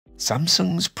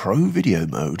Samsung's Pro Video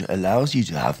mode allows you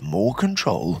to have more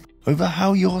control over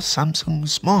how your Samsung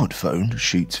smartphone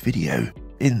shoots video.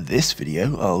 In this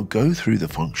video, I'll go through the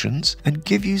functions and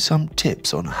give you some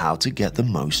tips on how to get the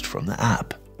most from the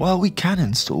app. While we can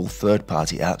install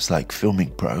third-party apps like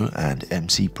FiLMiC Pro and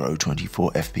MC Pro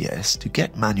 24fps to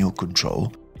get manual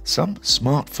control, some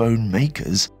smartphone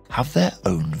makers have their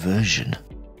own version.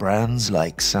 Brands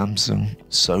like Samsung,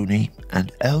 Sony,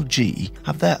 and LG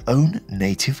have their own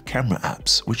native camera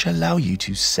apps which allow you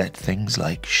to set things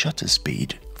like shutter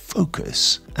speed,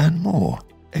 focus, and more.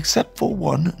 Except for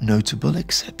one notable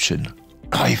exception: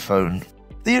 iPhone.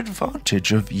 The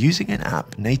advantage of using an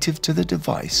app native to the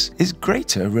device is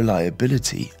greater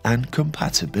reliability and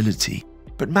compatibility,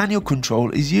 but manual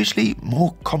control is usually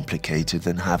more complicated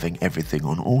than having everything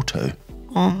on auto.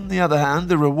 On the other hand,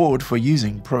 the reward for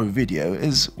using Pro Video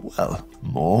is, well,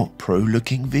 more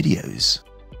pro-looking videos.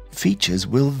 Features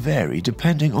will vary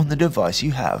depending on the device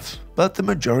you have, but the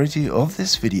majority of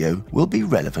this video will be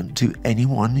relevant to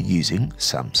anyone using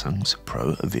Samsung's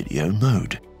Pro Video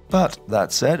mode. But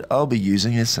that said, I'll be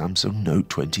using a Samsung Note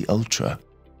 20 Ultra.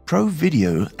 Pro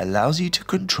Video allows you to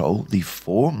control the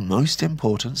 4 most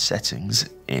important settings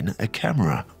in a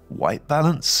camera: white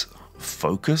balance,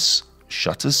 focus,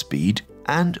 shutter speed,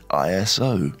 and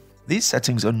ISO. These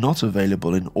settings are not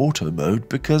available in auto mode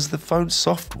because the phone's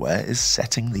software is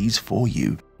setting these for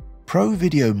you. Pro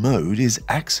Video mode is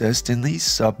accessed in the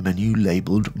sub-menu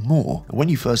labeled More. When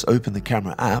you first open the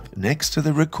camera app, next to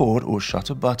the record or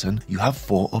shutter button, you have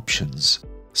 4 options: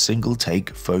 single take,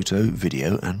 photo,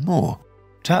 video, and more.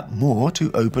 Tap More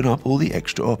to open up all the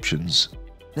extra options.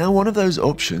 Now, one of those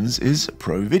options is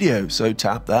Pro Video, so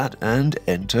tap that and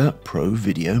enter Pro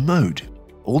Video mode.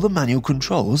 All the manual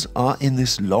controls are in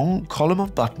this long column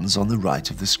of buttons on the right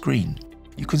of the screen.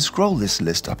 You can scroll this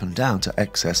list up and down to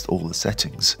access all the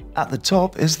settings. At the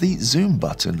top is the zoom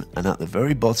button, and at the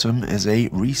very bottom is a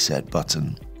reset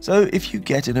button. So if you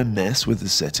get in a mess with the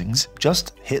settings,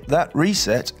 just hit that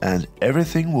reset and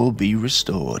everything will be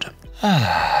restored.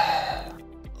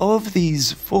 Of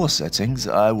these 4 settings,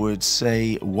 I would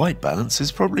say white balance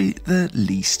is probably the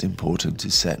least important to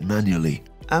set manually,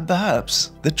 and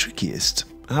perhaps the trickiest.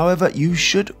 However, you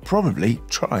should probably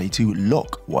try to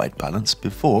lock white balance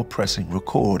before pressing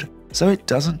record, so it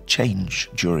doesn't change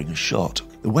during a shot.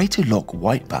 The way to lock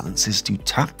white balance is to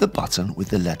tap the button with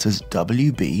the letters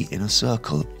WB in a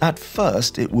circle. At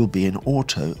first, it will be in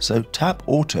auto, so tap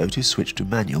auto to switch to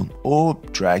manual, or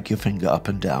drag your finger up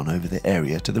and down over the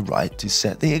area to the right to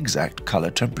set the exact color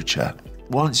temperature.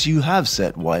 Once you have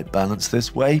set white balance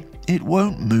this way, it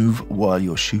won't move while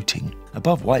you're shooting.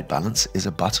 Above white balance is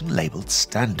a button labeled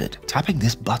Standard. Tapping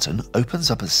this button opens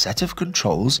up a set of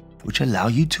controls which allow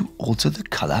you to alter the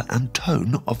color and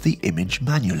tone of the image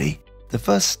manually. The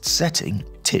first setting,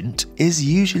 Tint, is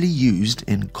usually used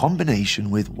in combination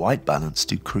with white balance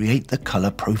to create the color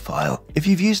profile. If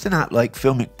you've used an app like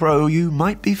FiLMiC Pro, you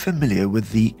might be familiar with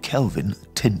the Kelvin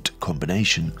tint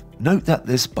combination. Note that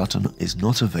this button is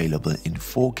not available in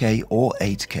 4K or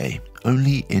 8K,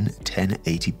 only in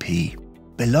 1080p.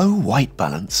 Below white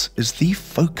balance is the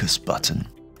focus button,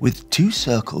 with 2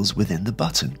 circles within the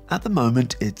button. At the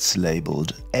moment, it's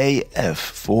labeled AF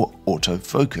for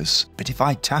autofocus, but if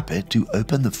I tap it to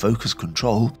open the focus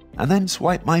control and then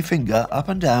swipe my finger up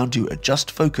and down to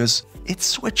adjust focus, it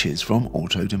switches from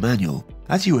auto to manual.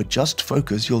 As you adjust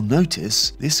focus, you'll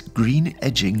notice this green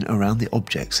edging around the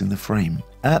objects in the frame.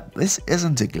 This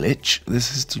isn't a glitch,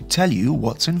 this is to tell you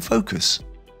what's in focus.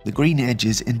 The green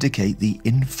edges indicate the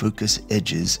in-focus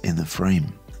edges in the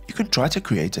frame. You can try to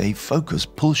create a focus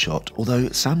pull shot, although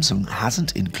Samsung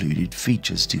hasn't included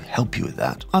features to help you with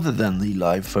that, other than the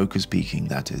live focus peaking,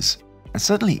 that is. It's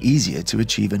certainly easier to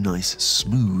achieve a nice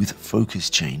smooth focus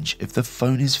change if the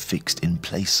phone is fixed in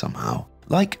place somehow,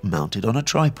 like mounted on a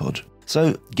tripod.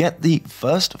 So get the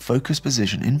first focus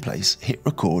position in place, hit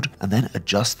record, and then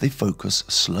adjust the focus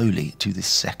slowly to the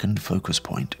second focus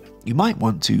point. You might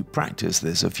want to practice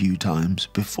this a few times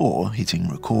before hitting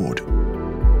record.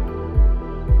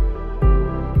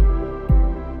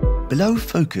 Below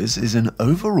focus is an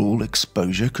overall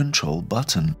exposure control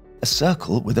button, a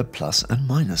circle with a plus and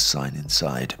minus sign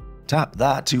inside. Tap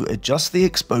that to adjust the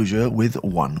exposure with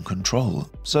one control,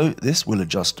 so this will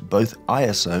adjust both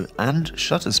ISO and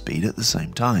shutter speed at the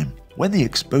same time. When the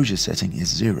exposure setting is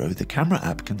 0, the camera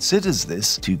app considers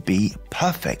this to be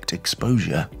perfect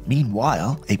exposure.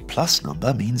 Meanwhile, a plus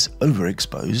number means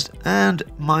overexposed and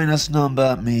minus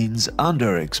number means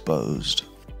underexposed.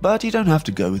 But you don't have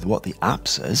to go with what the app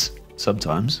says.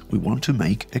 Sometimes we want to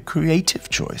make a creative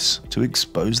choice to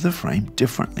expose the frame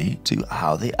differently to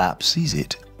how the app sees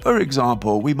it. For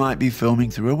example, we might be filming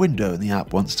through a window and the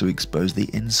app wants to expose the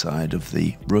inside of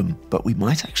the room, but we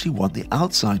might actually want the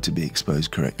outside to be exposed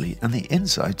correctly and the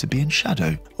inside to be in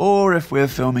shadow. Or if we're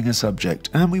filming a subject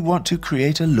and we want to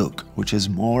create a look which is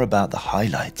more about the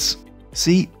highlights.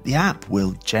 See, the app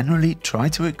will generally try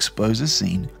to expose a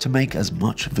scene to make as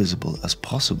much visible as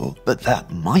possible, but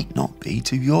that might not be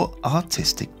to your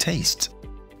artistic taste.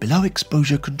 Below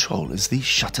exposure control is the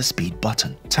shutter speed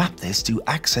button. Tap this to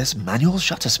access manual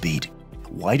shutter speed.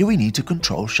 Why do we need to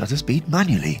control shutter speed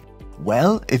manually?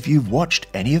 Well, if you've watched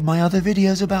any of my other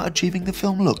videos about achieving the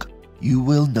film look, you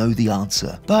will know the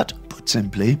answer. But put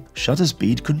simply, shutter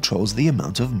speed controls the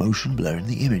amount of motion blur in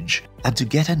the image. And to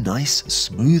get a nice,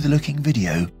 smooth looking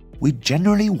video, we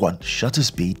generally want shutter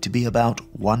speed to be about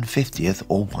 1/50th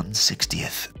or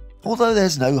 1/60th. Although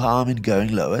there's no harm in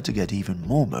going lower to get even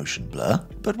more motion blur,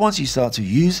 but once you start to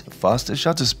use faster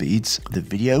shutter speeds, the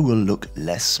video will look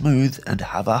less smooth and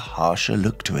have a harsher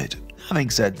look to it. Having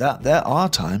said that, there are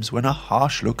times when a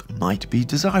harsh look might be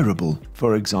desirable.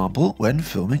 For example, when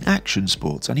filming action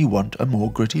sports and you want a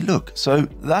more gritty look. So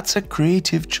that's a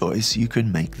creative choice you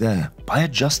can make there. By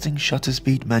adjusting shutter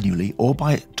speed manually or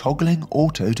by toggling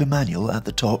auto to manual at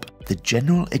the top, the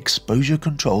general exposure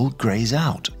control grays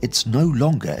out. It's no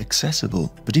longer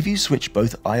accessible. But if you switch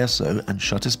both ISO and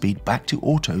shutter speed back to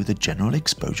auto, the general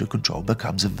exposure control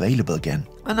becomes available again.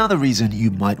 Another reason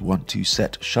you might want to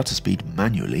set shutter speed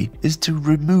manually is to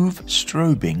remove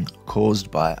strobing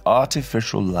caused by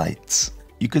artificial lights.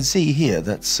 You can see here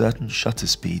that certain shutter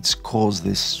speeds cause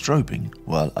this strobing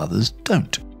while others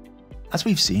don't. As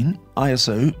we've seen,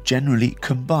 ISO generally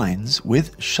combines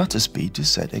with shutter speed to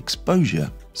set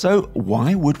exposure. So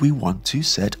why would we want to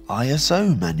set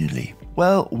ISO manually?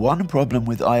 Well, one problem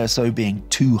with ISO being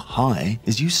too high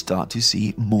is you start to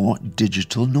see more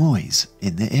digital noise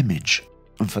in the image.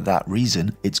 And for that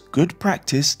reason, it's good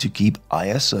practice to keep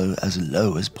ISO as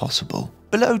low as possible.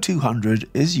 Below 200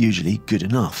 is usually good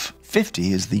enough.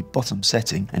 50 is the bottom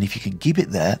setting, and if you can keep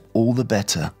it there, all the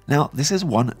better. Now, this is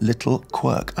one little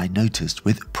quirk I noticed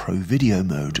with Pro Video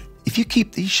mode. If you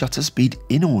keep the shutter speed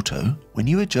in auto, when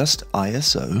you adjust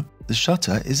ISO, the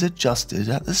shutter is adjusted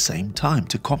at the same time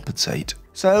to compensate.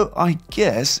 So I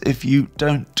guess if you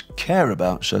don't care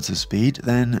about shutter speed,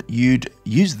 then you'd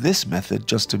use this method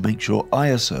just to make sure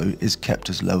ISO is kept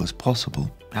as low as possible.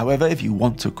 However, if you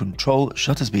want to control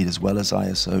shutter speed as well as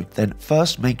ISO, then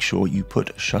first make sure you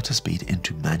put shutter speed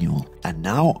into manual. And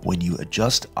now when you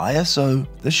adjust ISO,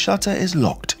 the shutter is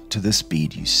locked to the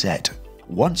speed you set.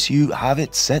 Once you have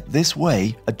it set this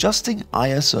way, adjusting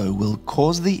ISO will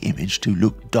cause the image to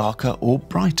look darker or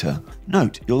brighter.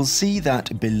 Note, you'll see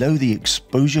that below the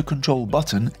exposure control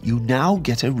button, you now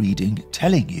get a reading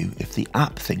telling you if the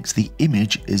app thinks the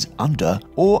image is under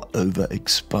or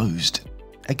overexposed.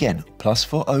 Again, plus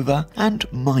for over and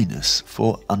minus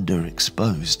for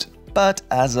underexposed. But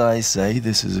as I say,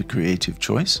 this is a creative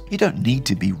choice. You don't need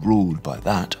to be ruled by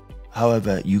that.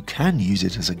 However, you can use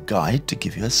it as a guide to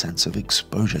give you a sense of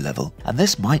exposure level, and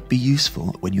this might be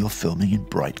useful when you're filming in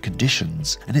bright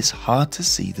conditions and it's hard to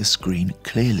see the screen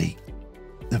clearly.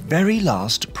 The very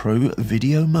last Pro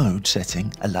Video mode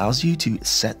setting allows you to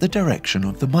set the direction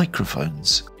of the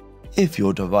microphones. If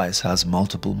your device has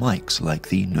multiple mics like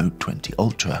the Note 20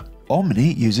 Ultra,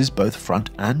 Omni uses both front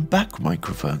and back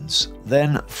microphones.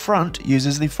 Then front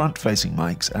uses the front-facing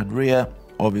mics and rear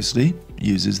obviously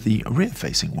uses the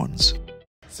rear-facing ones.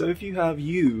 So if you have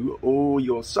you or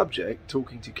your subject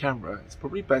talking to camera, it's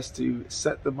probably best to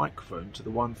set the microphone to the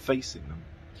one facing them.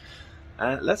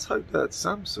 Let's hope that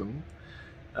Samsung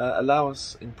allow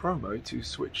us in Pro mode to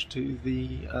switch to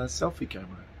the selfie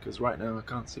camera, because right now I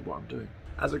can't see what I'm doing.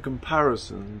 As a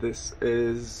comparison, this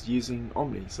is using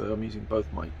Omni, so I'm using both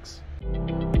mics.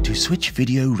 To switch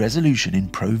video resolution in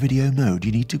Pro Video mode,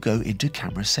 you need to go into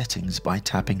camera settings by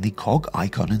tapping the cog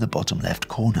icon in the bottom left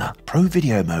corner. Pro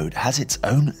Video mode has its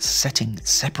own setting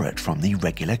separate from the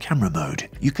regular camera mode.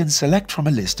 You can select from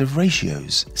a list of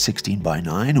ratios,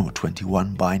 16:9 or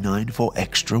 21:9 for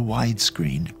extra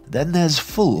widescreen. Then there's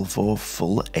full for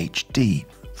full HD,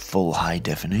 full high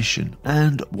definition,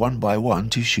 and 1:1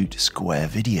 to shoot square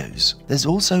videos. There's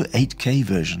also 8K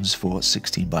versions for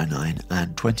 16:9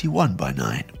 and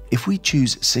 21:9. If we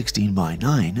choose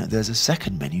 16:9, there's a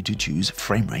second menu to choose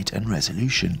frame rate and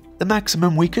resolution. The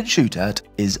maximum we can shoot at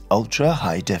is ultra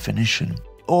high definition,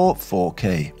 or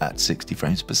 4K at 60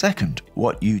 frames per second.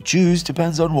 What you choose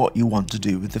depends on what you want to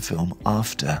do with the film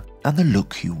after, and the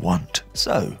look you want.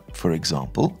 So, for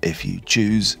example, if you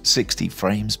choose 60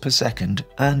 frames per second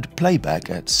and playback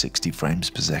at 60 frames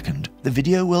per second, the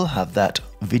video will have that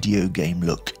video game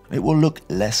look. it will look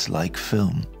less like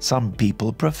film. Some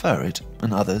people prefer it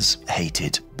and others hate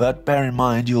it. But bear in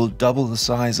mind you'll double the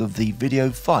size of the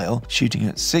video file shooting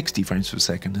at 60 frames per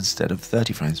second instead of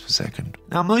 30 frames per second.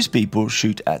 Now most people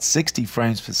shoot at 60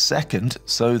 frames per second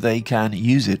so they can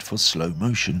use it for slow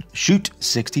motion. Shoot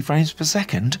 60 frames per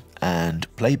second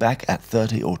and play back at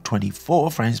 30 or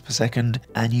 24 frames per second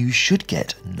and you should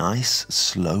get nice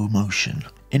slow motion.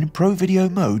 In Pro Video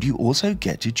mode, you also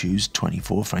get to choose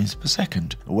 24 frames per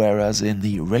second, whereas in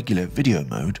the regular video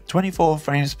mode, 24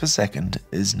 frames per second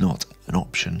is not an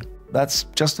option. That's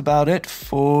just about it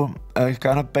for a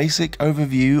kind of basic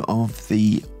overview of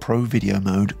the Pro Video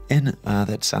mode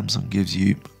that Samsung gives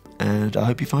you, and I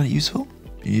hope you find it useful.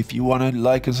 If you want to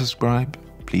like and subscribe,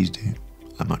 please do.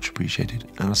 I much appreciate it,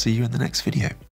 and I'll see you in the next video.